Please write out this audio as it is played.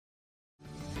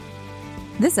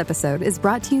This episode is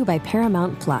brought to you by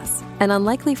Paramount Plus. An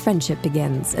unlikely friendship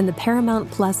begins in the Paramount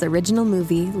Plus original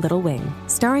movie Little Wing,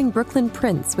 starring Brooklyn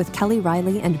Prince with Kelly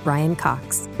Riley and Brian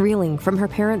Cox. Reeling from her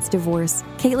parents' divorce,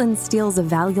 Caitlin steals a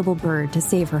valuable bird to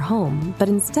save her home, but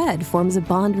instead forms a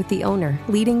bond with the owner,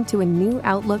 leading to a new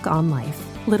outlook on life.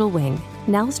 Little Wing,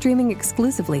 now streaming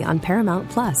exclusively on Paramount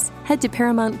Plus. Head to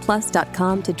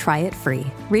ParamountPlus.com to try it free.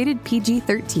 Rated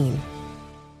PG-13.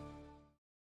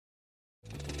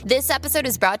 This episode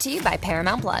is brought to you by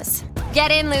Paramount Plus.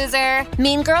 Get in, loser!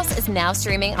 Mean Girls is now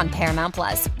streaming on Paramount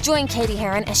Plus. Join Katie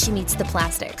Heron as she meets the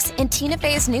plastics in Tina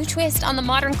Fey's new twist on the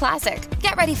modern classic.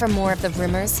 Get ready for more of the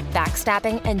rumors,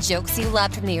 backstabbing, and jokes you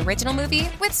loved from the original movie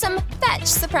with some fetch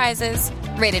surprises.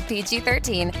 Rated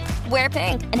PG-13. Wear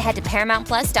pink and head to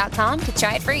ParamountPlus.com to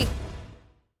try it free.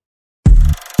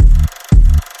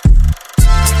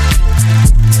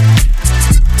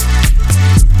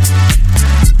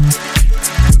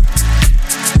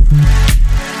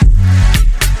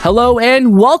 Hello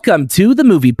and welcome to the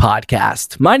Movie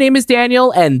Podcast. My name is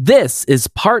Daniel, and this is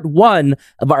part one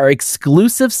of our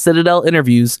exclusive Citadel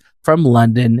interviews from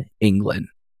London, England.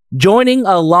 Joining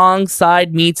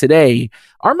alongside me today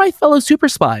are my fellow super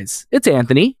spies. It's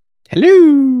Anthony.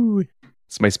 Hello.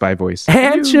 It's my spy voice.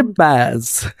 And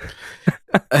Shabazz.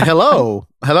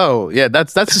 Hello. Yeah,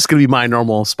 that's just gonna be my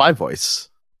normal spy voice.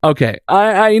 Okay,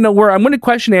 I'm going to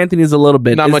question Anthony's a little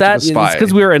bit. Not much of a spy.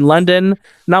 Because we were in London.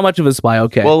 Not much of a spy.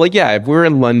 Okay. Well, if we're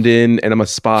in London and I'm a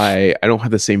spy, I don't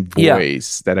have the same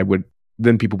voice that I would.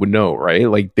 Then people would know, right?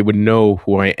 Like they would know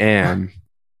who I am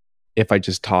if I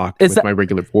just talked with my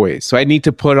regular voice. So I need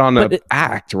to put on an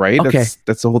act, right? Okay.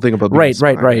 That's the whole thing about being a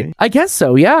spy, right. I guess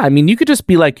so. Yeah. I mean, you could just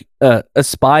be like a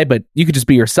spy, but you could just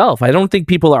be yourself. I don't think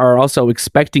people are also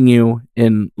expecting you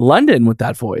in London with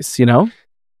that voice. You know.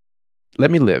 Let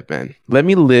me live, man. Let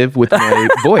me live with my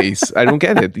voice. I don't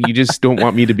get it. You just don't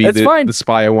want me to be the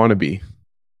spy I want to be.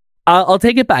 I'll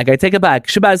take it back. I take it back.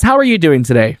 Shabazz, how are you doing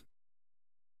today?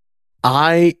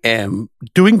 I am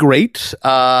doing great.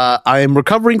 I am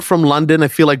recovering from London. I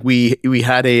feel like we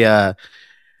had a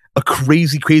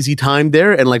crazy time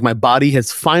there, and like my body has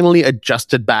finally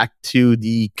adjusted back to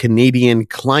the Canadian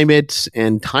climate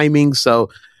and timing. So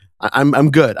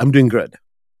I'm good. I'm doing good.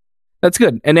 That's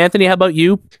good. And Anthony, how about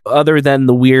you? Other than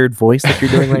the weird voice that you're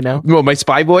doing right now? Well, my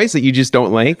spy voice that you just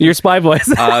don't like. Your spy voice.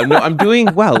 No, I'm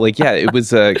doing well. It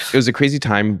was a crazy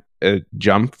time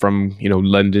jump from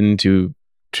London to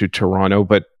Toronto,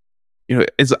 but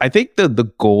I think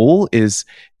the goal is,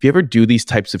 if you ever do these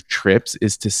types of trips,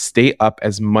 is to stay up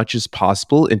as much as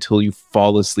possible until you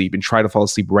fall asleep and try to fall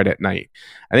asleep right at night.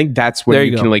 I think that's where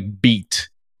you can beat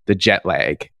the jet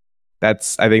lag.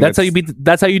 That's how you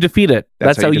defeat it.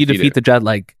 That's how you defeat the jet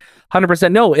lag.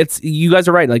 100%. No, you guys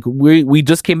are right. Like we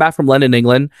just came back from London,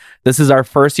 England. This is our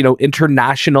first,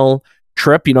 international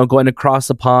trip, going across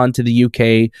the pond to the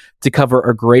UK to cover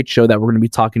a great show that we're going to be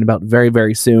talking about very,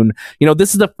 very soon.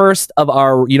 This is the first of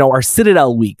our, our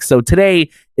Citadel week. So today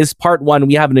is part one.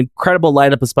 We have an incredible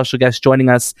lineup of special guests joining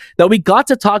us that we got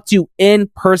to talk to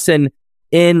in person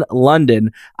in London.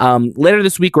 Later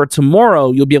this week or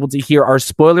tomorrow, you'll be able to hear our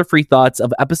spoiler-free thoughts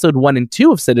of episode 1 and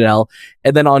 2 of Citadel.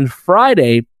 And then on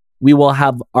Friday, we will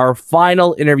have our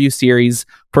final interview series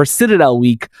for Citadel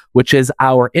week, which is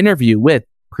our interview with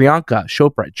Priyanka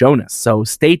Chopra Jonas. So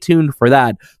stay tuned for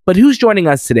that. But who's joining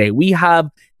us today? We have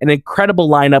an incredible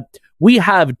lineup. We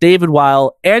have David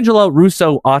Weil, Angela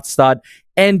Russo-Otstot,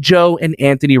 and Joe and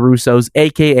Anthony Russo's,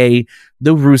 aka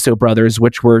the Russo brothers,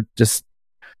 which were just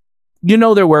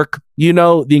their work,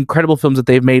 the incredible films that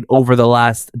they've made over the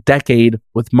last decade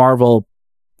with Marvel,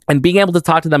 and being able to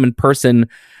talk to them in person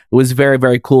was very,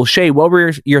 very cool. Shay, what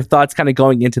were your thoughts kind of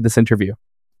going into this interview?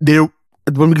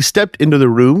 When we stepped into the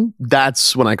room,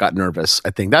 that's when I got nervous. I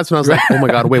think that's when I was like, oh my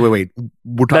God, wait.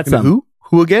 We're talking to who?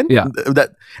 Who again? Yeah.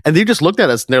 And they just looked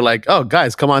at us and they're like, oh,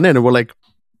 guys, come on in. And we're like,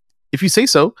 if you say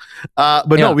so.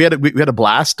 No, we had a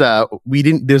blast. We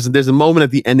didn't. There's a moment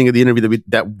at the ending of the interview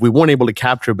that we weren't able to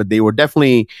capture, but they were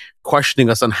definitely questioning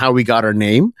us on how we got our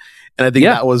name, and I think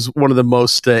that was one of the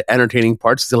most entertaining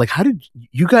parts. They're like, "How did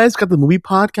you guys got the movie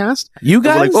podcast? You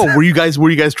guys? Like, oh, were you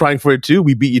guys trying for it too?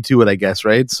 We beat you to it, I guess,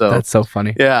 right? So that's so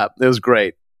funny. Yeah, it was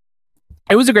great.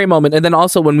 It was a great moment. And then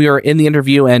also when we were in the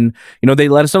interview and, they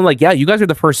let us know, like, yeah, you guys are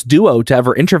the first duo to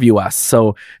ever interview us.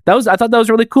 So I thought that was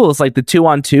really cool. It's like the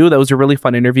 2-on-2. That was a really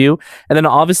fun interview. And then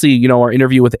obviously, our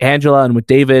interview with Angela and with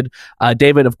David.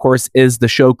 David, of course, is the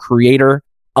show creator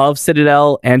of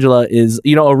Citadel. Angela is,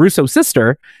 a Russo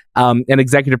sister, an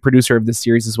executive producer of this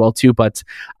series as well, too. But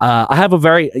I have a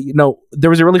very, there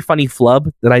was a really funny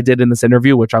flub that I did in this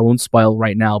interview, which I won't spoil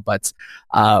right now, but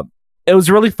it was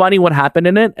really funny what happened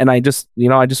in it. And I just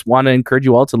want to encourage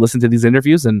you all to listen to these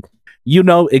interviews, and you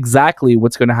know exactly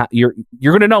what's going to happen. You're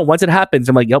going to know once it happens.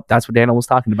 I'm like, yep, that's what Daniel was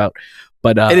talking about.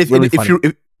 But and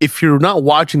if you're not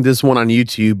watching this one on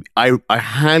YouTube, I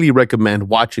highly recommend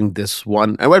watching this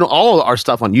one. I read all our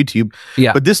stuff on YouTube.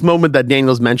 Yeah. But this moment that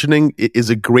Daniel's mentioning is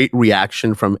a great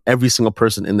reaction from every single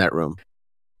person in that room.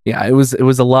 Yeah, it was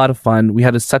a lot of fun. We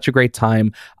had such a great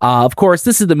time. Of course,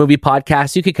 this is the Movie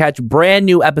Podcast. You can catch brand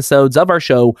new episodes of our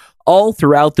show all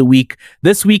throughout the week.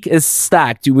 This week is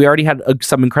stacked. We already had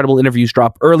some incredible interviews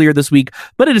drop earlier this week,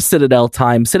 but it is Citadel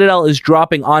time. Citadel is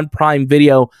dropping on Prime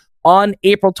Video on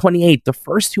April 28th. The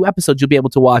first 2 episodes you'll be able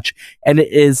to watch, and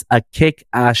it is a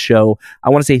kick-ass show.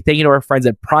 I want to say thank you to our friends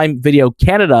at Prime Video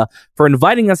Canada for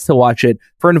inviting us to watch it,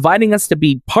 for inviting us to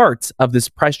be part of this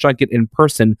press junket in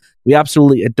person. We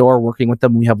absolutely adore working with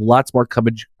them. We have lots more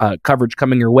coverage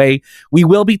coming your way. We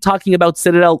will be talking about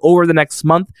Citadel over the next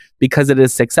month because it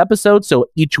is 6 episodes. So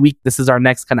each week, this is our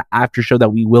next kind of after show that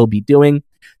we will be doing.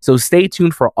 So stay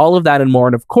tuned for all of that and more.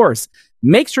 And of course,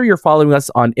 make sure you're following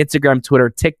us on Instagram, Twitter,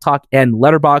 TikTok, and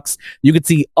Letterboxd. You can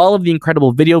see all of the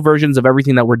incredible video versions of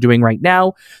everything that we're doing right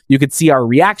now. You can see our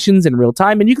reactions in real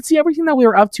time, and you can see everything that we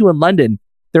were up to in London.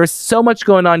 There's so much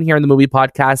going on here in the Movie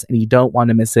Podcast, and you don't want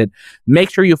to miss it. Make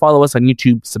sure you follow us on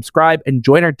YouTube, subscribe, and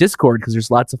join our Discord because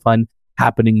there's lots of fun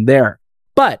happening there.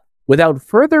 But without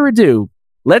further ado,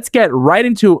 let's get right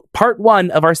into part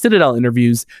 1 of our Citadel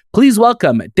interviews. Please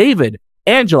welcome David,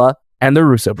 Angela, and the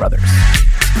Russo brothers.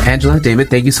 Angela, David,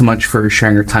 thank you so much for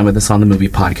sharing your time with us on the Movie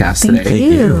Podcast today.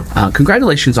 Thank you.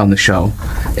 Congratulations on the show.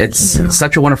 It's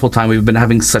such a wonderful time. We've been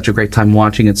having such a great time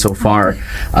watching it so far.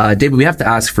 David, we have to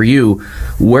ask for you,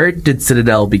 where did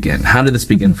Citadel begin? How did this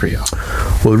begin for you?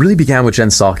 Well, it really began with Jen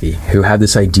Psaki, who had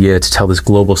this idea to tell this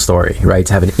global story, right?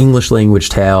 To have an English language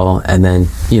tale and then,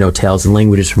 tales in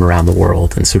languages from around the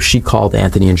world. And so she called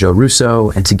Anthony and Joe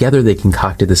Russo, and together they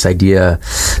concocted this idea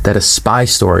that a spy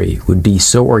story would be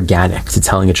so organic to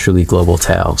telling a truly global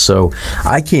tale. So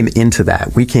we came into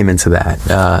that,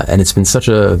 and it's been such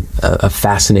a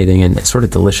fascinating and sort of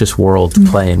delicious world to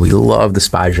play in. We love the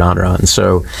spy genre, and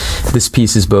so this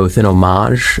piece is both an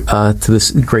homage to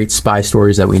this great spy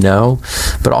stories that we know,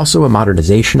 but also a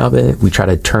modernization of it. We try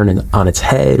to turn it on its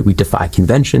head. We defy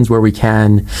conventions where we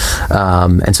can,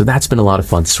 and so that's been a lot of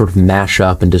fun to sort of mash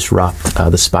up and disrupt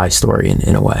the spy story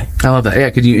in a way. I love that.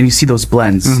 Yeah, and you see those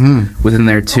blends within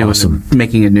there too, awesome.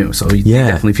 Making it new. So you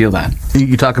definitely feel that.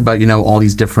 You talk about, all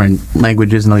these different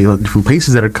languages and all the different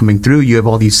places that are coming through. You have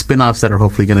all these spin-offs that are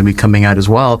hopefully going to be coming out as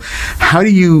well. How do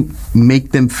you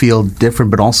make them feel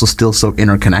different but also still so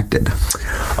interconnected?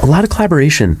 A lot of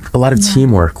collaboration, a lot of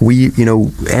teamwork. We,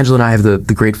 Angela and I have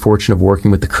the great fortune of working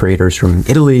with the creators from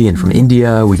Italy and from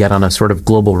India. We get on a sort of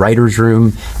global writers'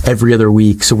 room every other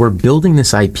week. So we're building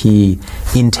this IP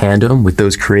in tandem with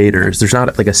those creators. There's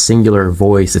not like a singular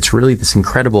voice. It's really this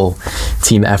incredible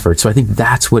team effort. So I think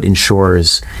that's what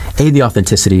ensures A, the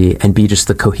authenticity, and B, just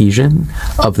the cohesion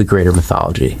of the greater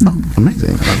mythology. Oh,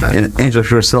 amazing. I love that. And Angela,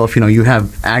 for yourself, you have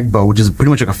Agbo, which is pretty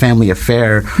much like a family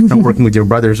affair, working with your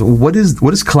brothers. What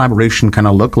does collaboration kind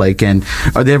of look like? And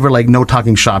are they ever like no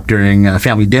talking shop during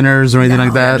family dinners or anything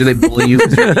like that? Do they bully you?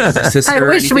 I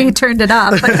wish we turned it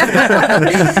off.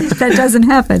 That doesn't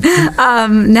happen.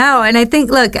 No, and I think,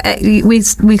 look,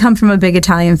 we come from a big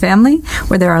Italian family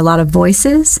where there are a lot of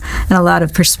voices and a lot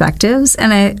of perspectives,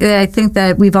 and I think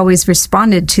that we've always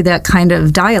responded to that kind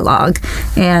of dialogue,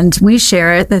 and we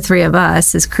share it, the three of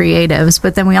us as creatives,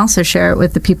 but then we also share it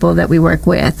with the people that we work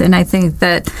with. And I think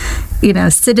that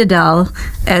Citadel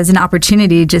as an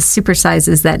opportunity just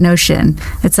supersizes that notion.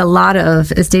 It's a lot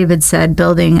of, as David said,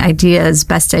 building ideas,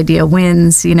 best idea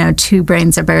wins, 2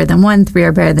 brains are better than 1, 3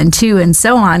 are better than 2, and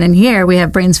so on. And here we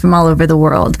have brains from all over the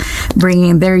world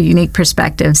bringing their unique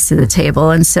perspectives to the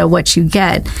table. And so what you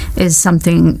get is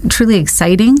something truly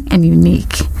exciting and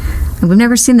unique. And we've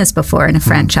never seen this before in a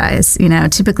franchise.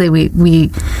 Typically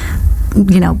we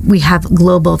have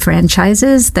global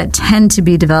franchises that tend to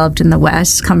be developed in the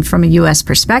West, come from a U.S.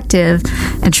 perspective,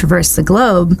 and traverse the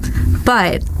globe.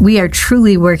 But we are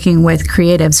truly working with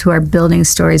creatives who are building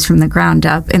stories from the ground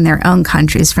up in their own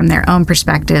countries, from their own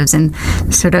perspectives, and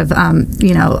sort of,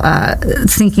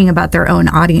 thinking about their own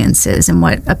audiences and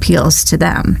what appeals to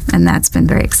them. And that's been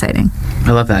very exciting.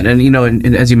 I love that. And,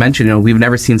 and as you mentioned, we've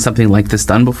never seen something like this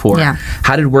done before. Yeah.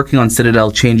 How did working on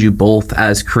Citadel change you both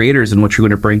as creators and what you're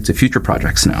going to bring to future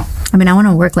projects now? I mean, I want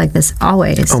to work like this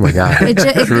always. Oh my God. Right?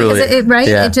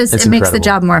 Yeah, it makes the incredible.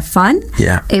 job more fun.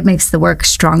 Yeah. It makes the work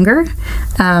stronger.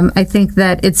 I think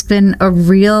that it's been a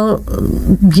real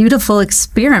beautiful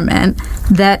experiment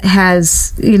that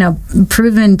has,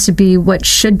 proven to be what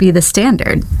should be the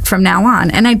standard from now on.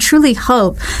 And I truly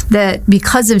hope that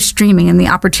because of streaming and the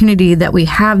opportunity that we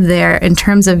have there in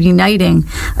terms of uniting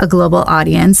a global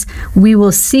audience, we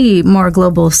will see more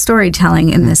global storytelling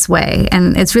in this way.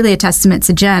 And it's really a testament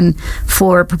to Jen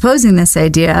for proposing this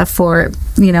idea, for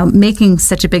making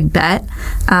such a big bet.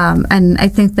 And I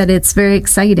think that it's very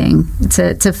exciting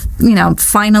to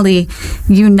finally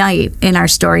unite in our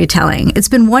storytelling. It's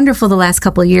been wonderful the last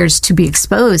couple of years to be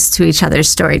exposed to each other's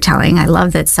storytelling. I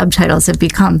love that subtitles have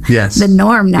become the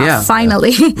norm now,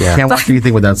 finally. Can't watch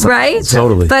anything without subtitles. Right?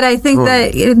 Totally. But I think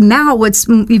that now what's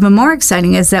even more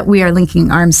exciting is that we are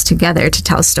linking arms together to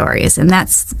tell stories. And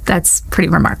that's pretty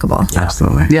remarkable.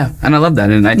 Absolutely. Yeah, and I love that,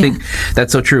 and I think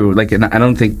that's so true. Like, and I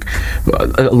don't think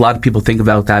a lot of people think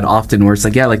about that often. Where it's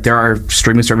like, there are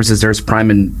streaming services. There's Prime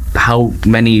in how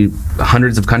many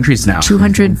hundreds of countries now?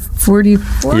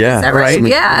 244. Yeah, is that right? right.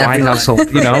 Yeah. Why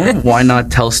not? Why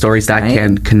not tell stories that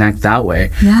can connect that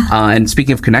way? Yeah. And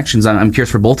speaking of connections, I'm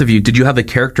curious for both of you. Did you have a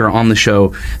character on the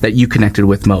show that you connected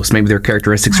with most? Maybe their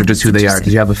characteristics or just who they are.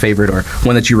 Did you have a favorite or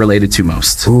one that you related to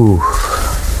most? Ooh.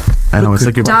 I know, it's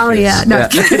like your Dahlia. No,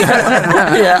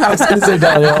 I was going to say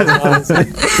Dahlia. Honestly.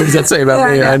 What does that say about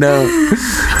me? Yeah. I know.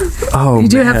 Oh, you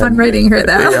do have fun writing her,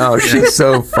 though. Oh, she's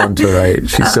so fun to write.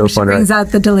 She's so fun to write. Brings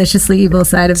out the deliciously evil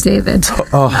side of David.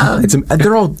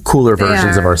 They're all cooler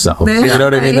versions of ourselves. You know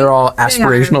what I mean? They're all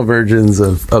aspirational versions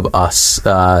of us.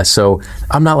 So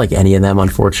I'm not like any of them,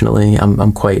 unfortunately.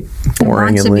 I'm quite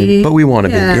boring, but we want to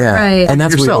be. Yeah, right. And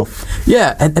that's yourself.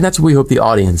 and that's what we hope the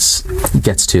audience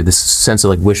gets to. This sense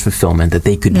of like wish fulfillment that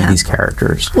they could be these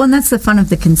characters. Well, and that's the fun of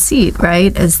the conceit,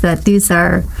 right? Is that these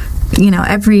are,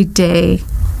 everyday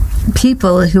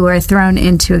people who are thrown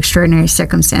into extraordinary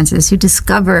circumstances, who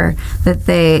discover that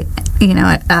they,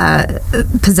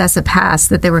 possess a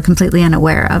past that they were completely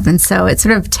unaware of. And so it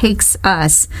sort of takes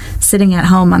us sitting at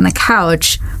home on the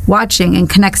couch watching and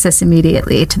connects us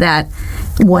immediately to that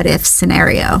what if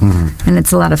scenario. And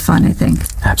it's a lot of fun, I think.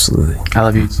 Absolutely. I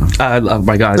love you. Oh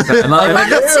my God. I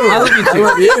love you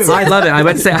too. I love it. I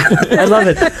would say I love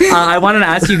it. I wanted to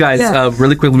ask you guys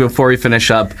really quickly before we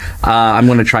finish up. I'm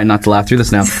going to try not to laugh through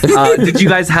this now. Did you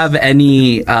guys have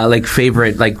any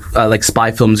favorite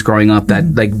spy films growing up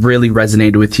that really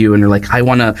resonated with you, and you're like, I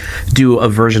want to do a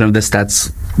version of this that's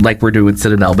like we're doing with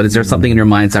Citadel? But is there something in your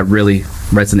minds that really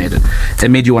resonated? It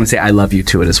made you want to say I love you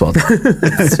to it as well.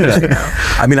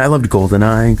 I mean, I loved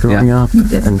GoldenEye growing up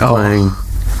and playing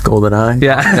GoldenEye.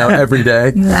 Every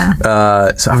day.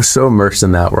 So I was so immersed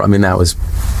in that world. I mean, that was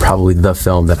probably the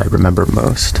film that I remember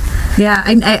most. Yeah,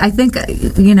 I think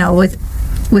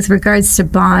with regards to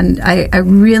Bond, I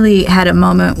really had a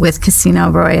moment with Casino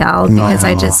Royale because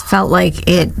I just felt like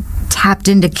it tapped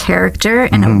into character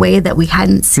in a way that we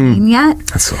hadn't seen yet.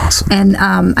 That's so awesome. And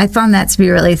I found that to be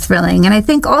really thrilling. And I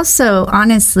think also,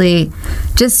 honestly,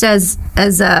 just as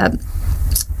a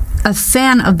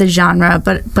fan of the genre,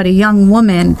 but a young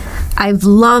woman, I've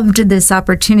loved this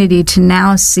opportunity to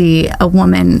now see a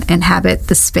woman inhabit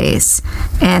the space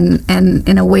and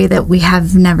in a way that we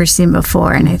have never seen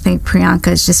before. And I think Priyanka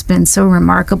has just been so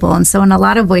remarkable. And so in a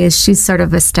lot of ways, she's sort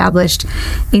of established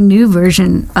a new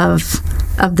version of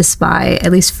the spy,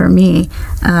 at least for me,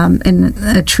 in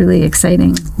a truly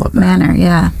exciting manner.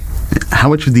 Yeah. How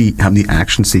much of the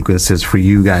action sequences for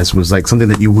you guys was like something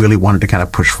that you really wanted to kind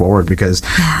of push forward? Because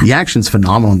the action's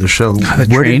phenomenal in the show.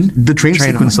 The train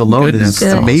sequence alone is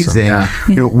amazing.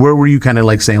 Awesome. Where were you kind of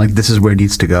like saying like this is where it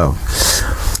needs to go?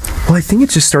 Well, I think it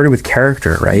just started with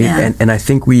character, right? Yeah. And I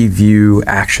think we view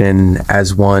action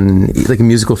as one, like a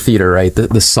musical theater, right?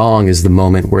 The song is the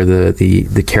moment where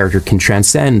the character can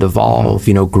transcend, evolve,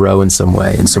 grow in some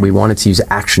way. And so we wanted to use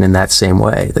action in that same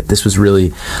way, that this was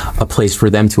really a place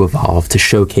for them to evolve, to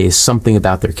showcase something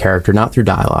about their character, not through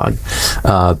dialogue,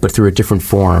 but through a different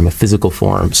form, a physical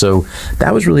form. So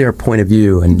that was really our point of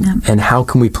view. And how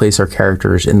can we place our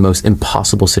characters in the most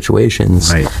impossible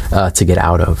situations to get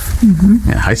out of?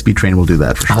 Yeah, high-speed train will do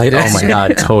that for sure. Oh my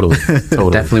God, totally.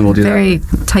 Definitely will do Very that.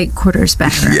 Very tight quarters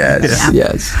back.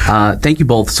 Yes. Thank you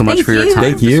both so much for your time.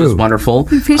 Thank you. This was wonderful.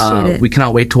 I appreciate it. We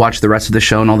cannot wait to watch the rest of the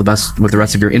show and all the best with the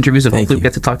rest of your interviews, and hopefully we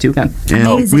get to talk to you again.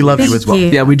 Amazing. We love you as well.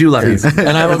 Yeah, we do love you.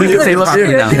 And I love you. Say love you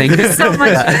now. Thank you so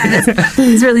much.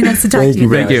 It's really nice to talk to you.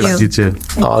 Thank you. You too.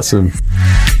 Awesome.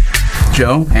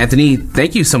 Joe, Anthony,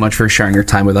 thank you so much for sharing your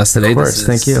time with us today. Of course,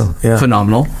 thank you. Yeah.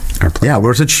 Phenomenal. Yeah,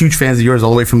 we're such huge fans of yours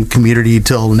all the way from Community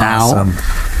till now. Awesome.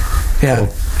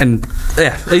 Yeah. And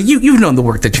you've known the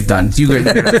work that you've done. You're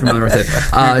familiar with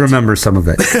it. I remember some of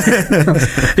it.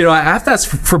 I have to ask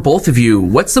for both of you,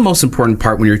 what's the most important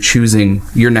part when you're choosing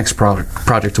your next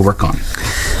project to work on?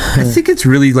 I think it's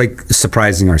really like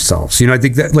surprising ourselves. I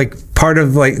think that like part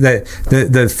of like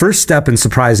the first step in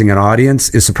surprising an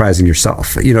audience is surprising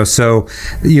yourself. So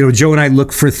Joe and I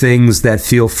look for things that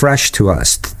feel fresh to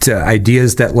us, to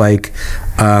ideas that like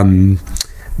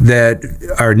that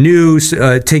are new,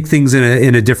 take things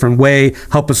in a different way,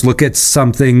 help us look at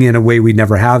something in a way we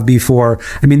never have before.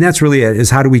 I mean, that's really it, is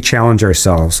how do we challenge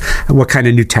ourselves? What kind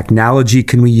of new technology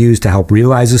can we use to help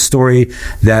realize a story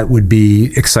that would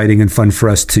be exciting and fun for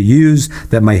us to use,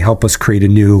 that might help us create a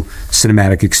new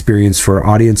cinematic experience for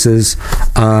audiences?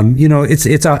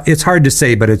 It's hard to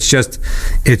say, but it's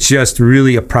just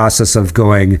really a process of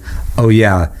going, oh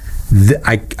yeah,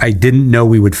 I didn't know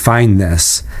we would find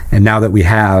this, and now that we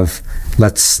have,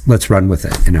 let's run with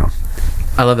it.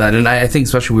 I love that, and I think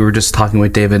especially we were just talking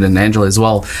with David and Angela as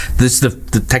well. This is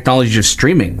the technology of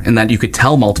streaming, and that you could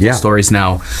tell multiple stories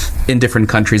now in different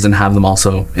countries and have them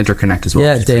also interconnect as well.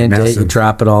 Yeah, day and date, you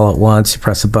drop it all at once, you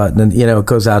press a button, and it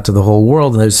goes out to the whole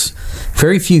world. And there's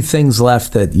very few things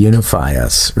left that unify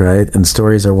us, right? And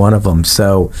stories are one of them.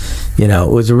 So,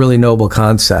 it was a really noble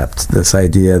concept. This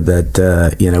idea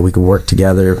that we could work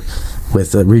together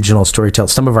with regional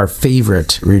storytellers. Some of our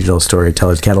favorite regional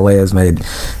storytellers. Cataleya's made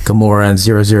Gamora and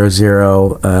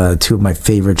 000, two of my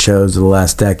favorite shows of the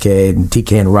last decade. And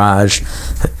TK and Raj,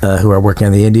 who are working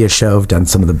on the India show, have done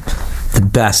some of the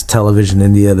best television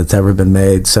India that's ever been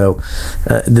made. So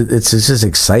it's just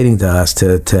exciting to us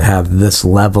to have this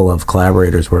level of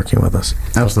collaborators working with us.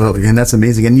 Absolutely, and that's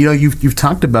amazing. And you've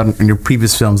talked about in your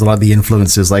previous films a lot of the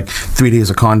influences, like 3 Days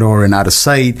of Condor and Out of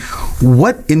Sight.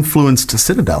 What influenced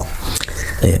Citadel?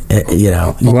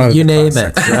 You name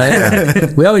it,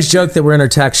 right? We always joke that we're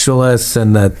intertextualists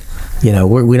and that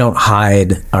we don't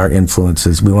hide our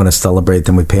influences. We want to celebrate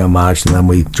them. We pay homage to them.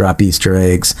 We drop Easter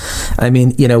eggs. I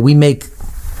mean, we make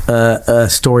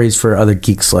stories for other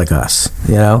geeks like us,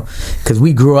 because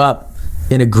we grew up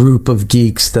in a group of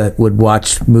geeks that would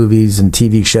watch movies and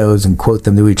TV shows and quote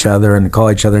them to each other and call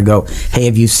each other and go, hey,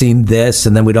 have you seen this?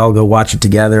 And then we'd all go watch it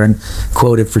together and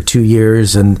quote it for 2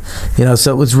 years. And,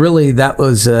 so it was really, that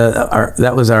was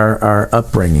our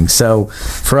upbringing. So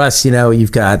for us,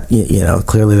 you've got,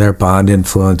 clearly their Bond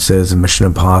influences and Mission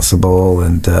Impossible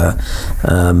and,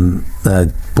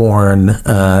 Bourne,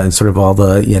 and sort of all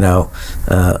the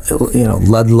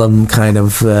Ludlum kind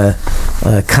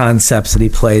of concepts that he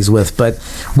plays with. But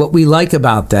what we like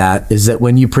about that is that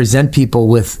when you present people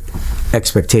with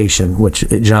expectation, which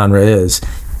genre is,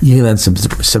 you can then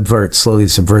slowly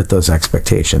subvert those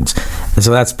expectations. And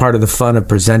so that's part of the fun of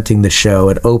presenting the show.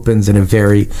 It opens in a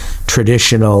very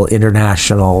traditional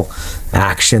international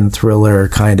action thriller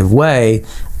kind of way,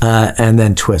 and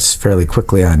then twists fairly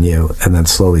quickly on you, and then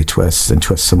slowly twists and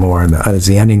twists some more. And as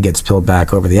the ending gets peeled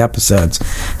back over the episodes,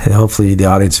 and hopefully the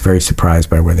audience is very surprised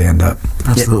by where they end up.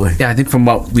 Absolutely. Yeah, I think from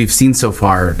what we've seen so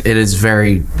far, it is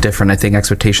very different. I think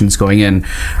expectations going in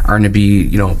are going to be,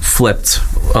 flipped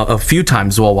a few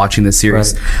times while watching this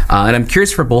series. Right. And I'm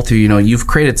curious for both of you, you've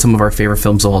created some of our favorite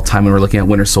films of all time when we're looking at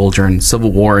Winter Soldier and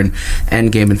Civil War and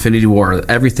Endgame, Infinity War,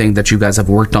 everything that you guys have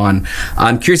worked on.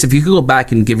 I'm curious if you could go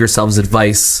back and give yourselves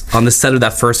advice on the set of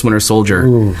that first Winter Soldier.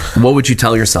 Ooh. What would you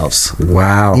tell yourselves?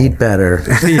 Wow. Eat better.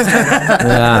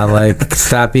 Yeah, like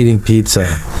stop eating pizza.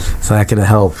 It's not going to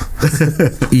help.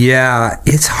 Yeah,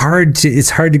 it's hard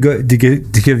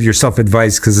to give yourself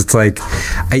advice, because it's like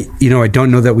I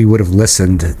don't know that we would have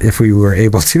listened if we were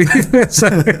able to,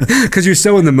 because you're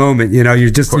so in the moment.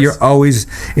 You're always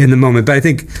in the moment. But I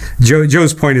think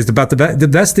Joe's point is about the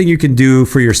best thing you can do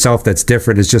for yourself that's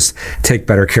different is just take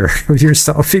better care of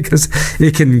yourself, because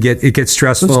it gets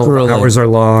stressful. Hours are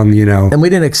long, And we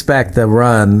didn't expect the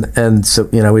run, and so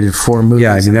we did 4 movies.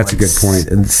 Yeah, I mean that's a good point.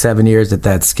 And 7 years at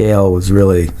that scale was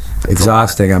really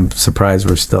exhausting. I'm surprised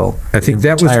we're still. I think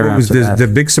that was what was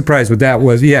the big surprise with that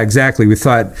was, yeah, exactly. We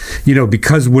thought,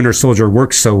 because Winter Soldier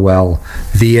worked so well,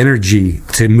 the energy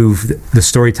to move the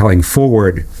storytelling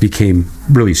forward became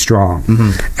really strong.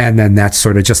 Mm-hmm. And then that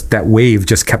sort of that wave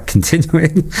just kept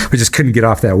continuing. We just couldn't get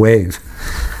off that wave.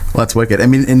 Well, that's wicked. I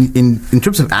mean, in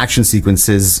terms of action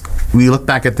sequences, we look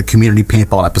back at the Community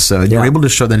paintball episode. You're able to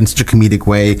show that in such a comedic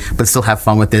way, but still have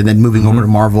fun with it. And then moving over to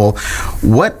Marvel,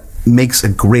 what makes a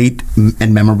great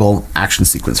and memorable action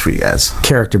sequence for you guys?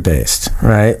 Character based,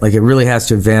 right? Like it really has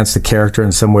to advance the character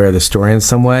in some way or the story in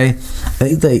some way. I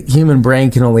think the human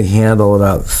brain can only handle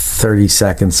about 30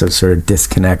 seconds of sort of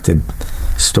disconnected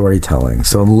storytelling.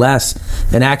 So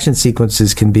and action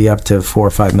sequences can be up to 4 or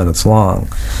 5 minutes long.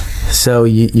 So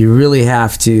you really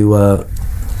have to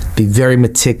be very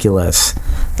meticulous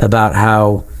about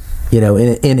how,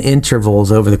 in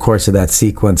intervals over the course of that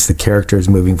sequence, the character is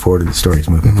moving forward and the story is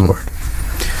moving forward.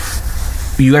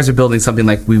 You guys are building something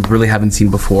like we really haven't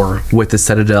seen before with the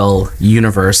Citadel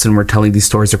universe, and we're telling these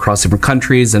stories across different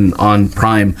countries and on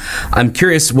Prime. I'm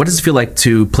curious, what does it feel like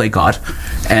to play God?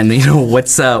 And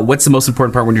what's the most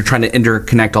important part when you're trying to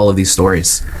interconnect all of these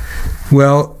stories?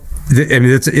 Well,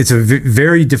 it's a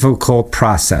very difficult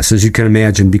process, as you can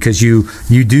imagine, because you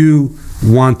do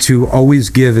want to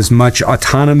always give as much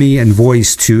autonomy and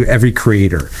voice to every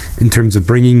creator in terms of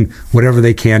bringing whatever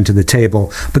they can to the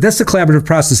table. But that's the collaborative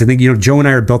process. I think, Joe and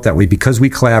I are built that way because we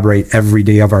collaborate every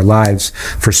day of our lives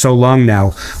for so long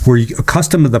now. We're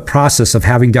accustomed to the process of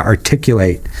having to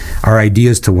articulate our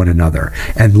ideas to one another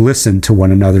and listen to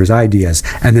one another's ideas,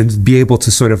 and then be able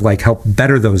to sort of like help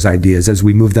better those ideas as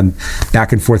we move them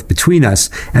back and forth between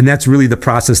us. And that's really the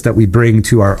process that we bring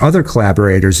to our other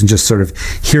collaborators, and just sort of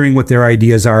hearing what their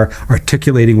ideas are,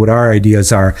 articulating what our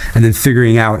ideas are, and then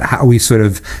figuring out how we sort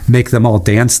of make them all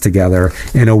dance together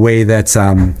in a way that's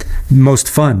most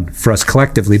fun for us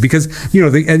collectively. Because,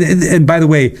 and by the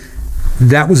way,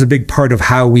 that was a big part of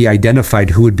how we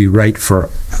identified who would be right for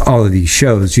all of these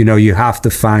shows. You have to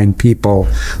find people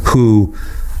who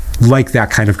like that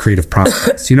kind of creative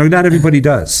process. Not everybody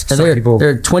does. And there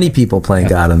are 20 people playing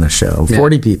God on the show,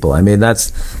 40 people. I mean,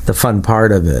 that's the fun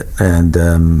part of it. And,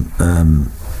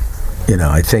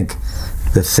 I think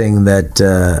the thing that,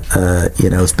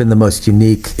 has been the most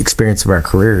unique experience of our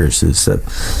careers is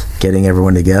getting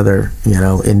everyone together,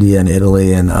 India and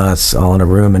Italy and us all in a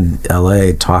room in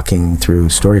LA talking through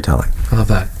storytelling. I love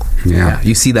that. Yeah.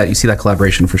 You see that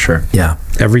collaboration for sure. Yeah.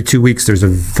 Every 2 weeks, there's a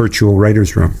virtual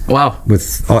writer's room. Wow.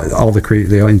 With all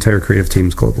the entire creative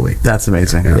teams globally. That's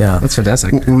amazing. Yeah. That's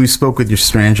fantastic. When we spoke with your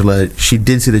sister Angela, she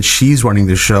did say that she's running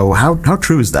the show. How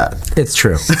true is that? It's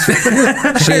true.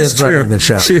 She is running the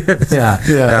show. She is.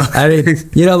 Yeah. I mean,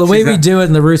 the way we do it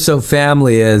in the Russo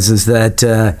family is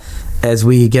that as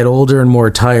we get older and more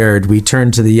tired, we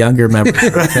turn to the younger members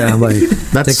of the family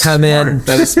to come in.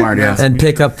 That is smart, yeah. And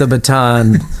pick up the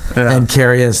baton and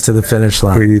carry us to the finish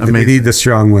line. We need the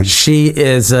strong one. She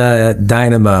is a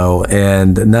dynamo,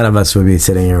 and none of us would be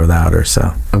sitting here without her.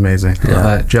 So amazing.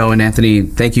 Yeah. Joe and Anthony,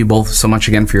 thank you both so much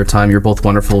again for your time. You're both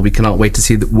wonderful. We cannot wait to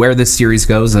see where this series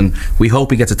goes, and we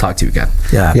hope we get to talk to you again.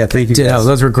 Yeah. Thank you.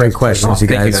 Those were great questions, you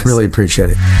guys. Really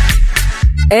appreciate it.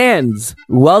 And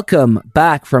welcome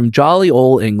back from jolly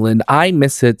old England. I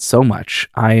miss it so much.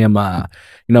 I am,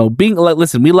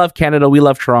 listen, we love Canada, we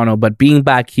love Toronto, but being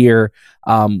back here,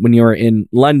 when you're in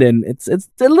London, it's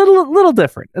a little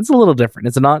different. It's a little different.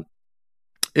 Is it not?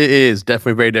 It is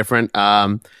definitely very different.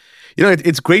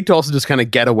 It's great to also just kind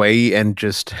of get away and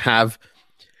just have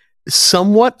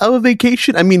somewhat of a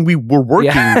vacation. I mean, we were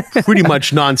working pretty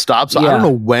much nonstop, so I don't know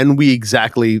when we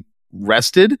exactly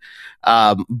rested.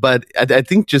 But I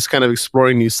think just kind of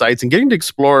exploring new sites and getting to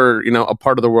explore, a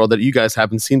part of the world that you guys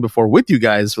haven't seen before with you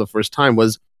guys for the first time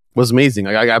was amazing.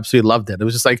 I absolutely loved it. It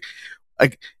was just like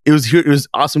it was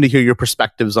awesome to hear your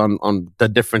perspectives on the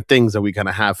different things that we kind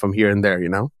of have from here and there,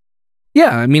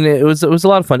 Yeah, I mean, it was a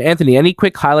lot of fun. Anthony, any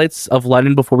quick highlights of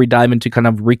London before we dive into kind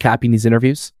of recapping these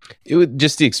interviews? It was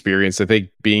just the experience. I think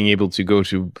being able to go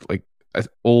to like an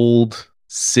old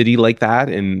city like that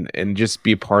and just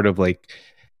be a part of like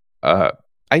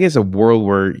I guess a world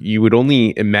where you would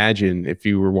only imagine if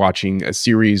you were watching a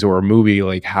series or a movie,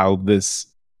 like how this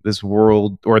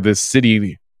world or this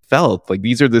city felt. Like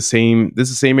this is the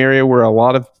same area where a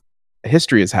lot of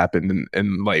history has happened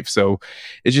in life. So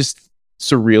it's just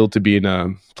surreal to be in a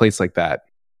place like that.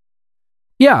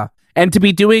 Yeah. And to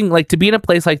be in a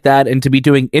place like that and to be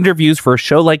doing interviews for a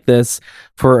show like this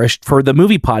for the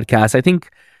movie podcast, I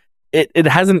think it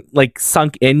hasn't like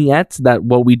sunk in yet that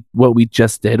what we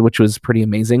just did, which was pretty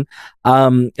amazing.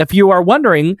 If you are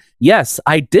wondering, yes,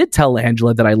 I did tell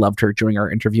Angela that I loved her during our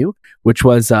interview, which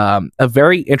was a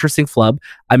very interesting flub.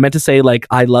 I meant to say like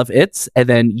I love it and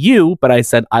then you, but I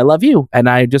said I love you, and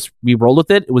we rolled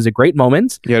with it. It was a great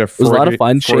moment. Yeah, it was a lot of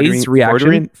fun. Shay's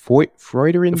reaction.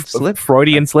 Freudian slip.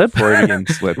 Freudian slip. Freudian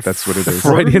slip. That's what it is.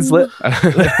 Freudian slip.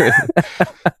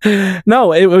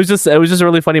 No, it was just a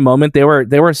really funny moment. They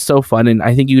were so fun, and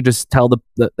I think you could just tell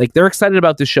like they're excited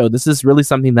about this show. This is really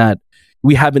something that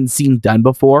we haven't seen done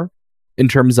before in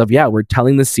terms of we're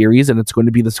telling the series, and it's going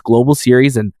to be this global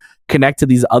series and connect to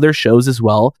these other shows as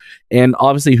well. And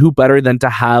obviously, who better than to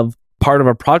have part of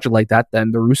a project like that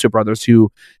than the Russo brothers,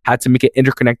 who had to make it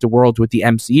interconnect the world with the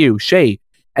MCU. Shay,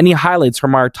 any highlights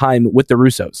from our time with the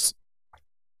Russos?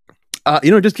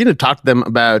 just getting to talk to them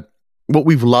about what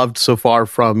we've loved so far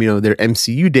from, their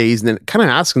MCU days, and then kind of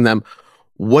asking them,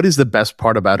 what is the best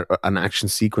part about an action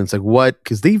sequence? Like what,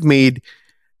 because they've made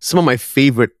some of my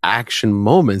favorite action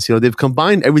moments. They've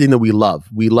combined everything that we love.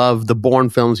 We love the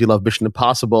Bourne films, we love Mission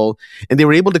Impossible, and they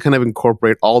were able to kind of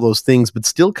incorporate all those things, but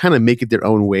still kind of make it their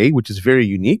own way, which is very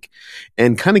unique,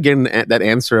 and kind of getting that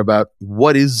answer about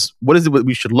what is it what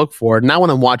we should look for. Now when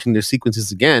I'm watching their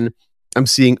sequences again, I'm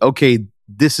seeing, okay,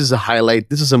 this is a highlight,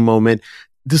 this is a moment,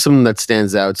 this is something that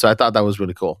stands out. So I thought that was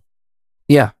really cool.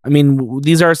 Yeah, I mean,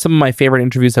 these are some of my favorite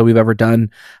interviews that we've ever done.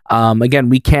 Again,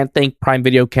 we can't thank Prime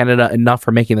Video Canada enough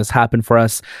for making this happen for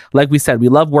us. Like we said, we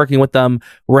love working with them.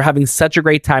 We're having such a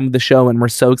great time with the show, and we're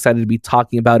so excited to be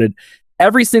talking about it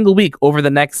every single week over the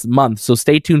next month. So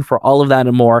stay tuned for all of that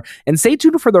and more. And stay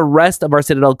tuned for the rest of our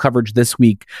Citadel coverage this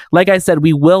week. Like I said,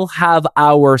 we will have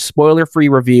our spoiler-free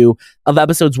review of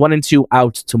episodes 1 and 2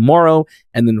 out tomorrow.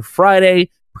 And then Friday,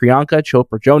 Priyanka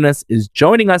Chopra Jonas is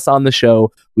joining us on the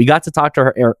show. We got to talk to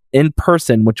her in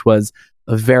person, which was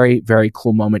a very, very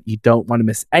cool moment. You don't want to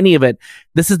miss any of it.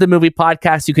 This is the Movie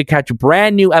Podcast. You could catch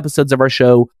brand new episodes of our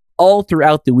show all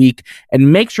throughout the week,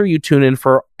 and make sure you tune in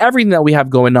for everything that we have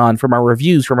going on, from our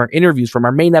reviews, from our interviews, from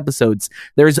our main episodes.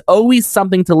 There's always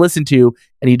something to listen to,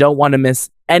 and you don't want to miss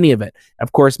any of it.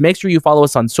 Of course, make sure you follow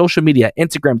us on social media,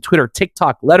 Instagram, Twitter,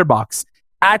 TikTok, Letterboxd,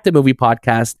 at the Movie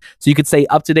Podcast, so you could stay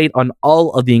up to date on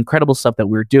all of the incredible stuff that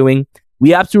we're doing.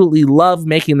 We absolutely love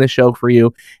making this show for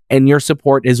you, and your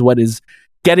support is what is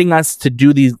getting us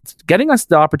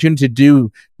the opportunity to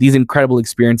do these incredible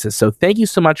experiences. So thank you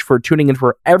so much for tuning in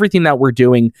for everything that we're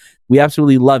doing. We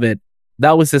absolutely love it.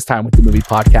 That was This Time with the Movie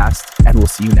Podcast, and we'll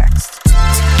see you next.